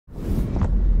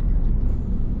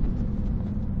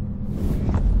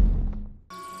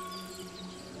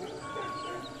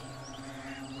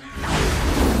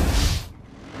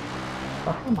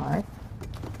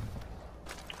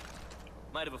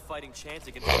fighting chance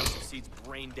against Joseph Seed's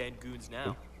brain-dead goons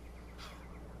now.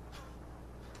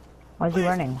 Why is he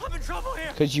running? I'm in trouble here.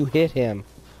 Because you hit him.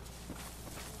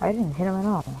 I didn't hit him at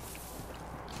all.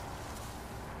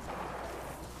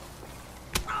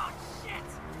 Oh, shit.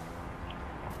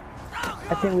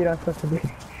 I think we don't supposed to be.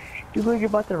 You look, you're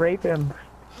about to rape him.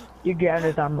 You grabbed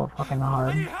his arm real fucking I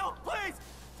hard. need help, please.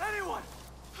 Anyone.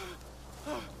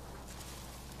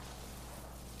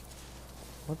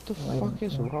 What the fuck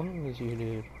is wrong with you,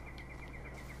 dude?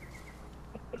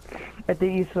 I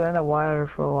think he's in the water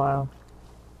for a while.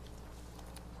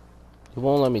 You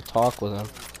won't let me talk with him.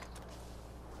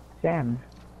 Sam.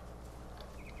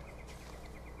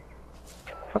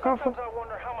 Fuck off.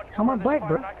 How my bike,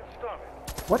 bro?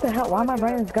 What the hell? Why am I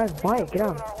riding this guy's bike? Get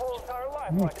out.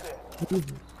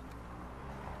 Jesus.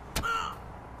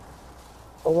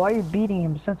 Oh, why are you beating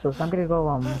him senseless? I'm gonna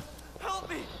go, Help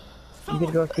me. I'm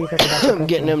gonna go see if I can I'm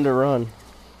getting him to run.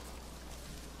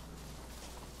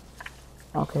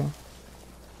 Okay.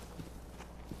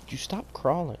 You stop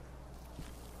crawling.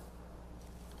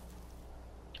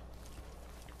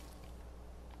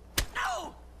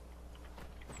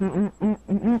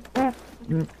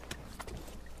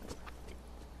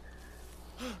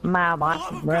 My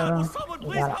boss, bro.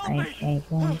 You gotta ain't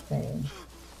gonna say.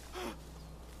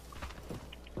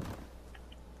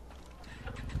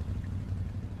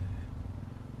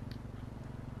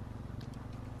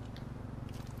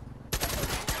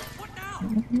 What now?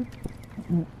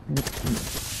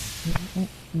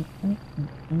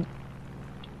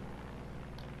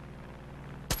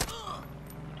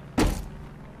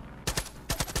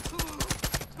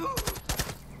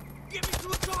 Get me to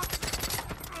a doctor.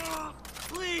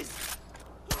 Please.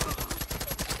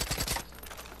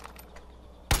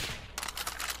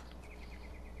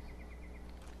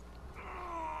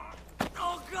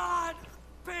 Oh God,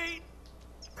 pain.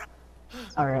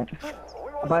 Alright.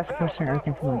 I bought the person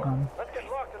everything from the gun.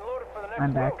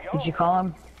 I'm back. Did you call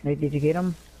him? Did you get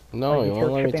him? No, he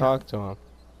won't let me talk to him.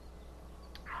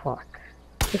 Fuck.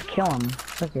 Just kill him.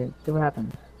 Fuck it. See what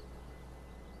happens.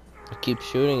 I keep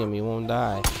shooting him, he won't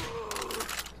die.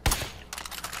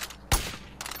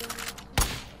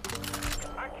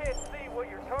 I can't see what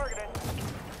you're targeting.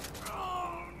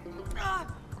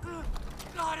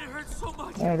 God, it hurts so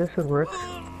much. Yeah, this would work.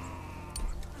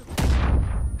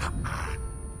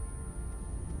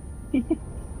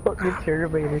 Fuck the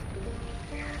turbator.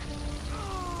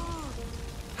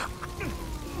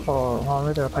 Oh,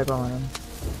 look at a pipe on him.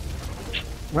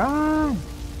 Run!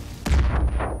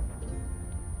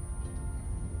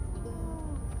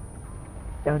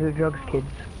 Don't do drugs, kids.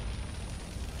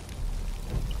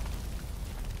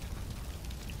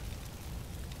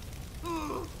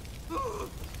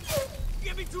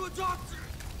 Get me to a doctor.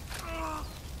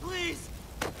 Please.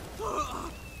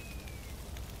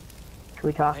 Can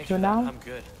we talk to him now? I'm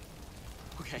good.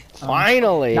 Okay.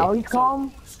 Finally! Now he's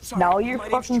calm? Sorry, Now you're my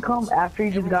name's fucking calm Charles. after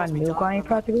you just got a nuke on you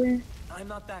practically? I'm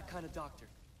not that kind of doctor.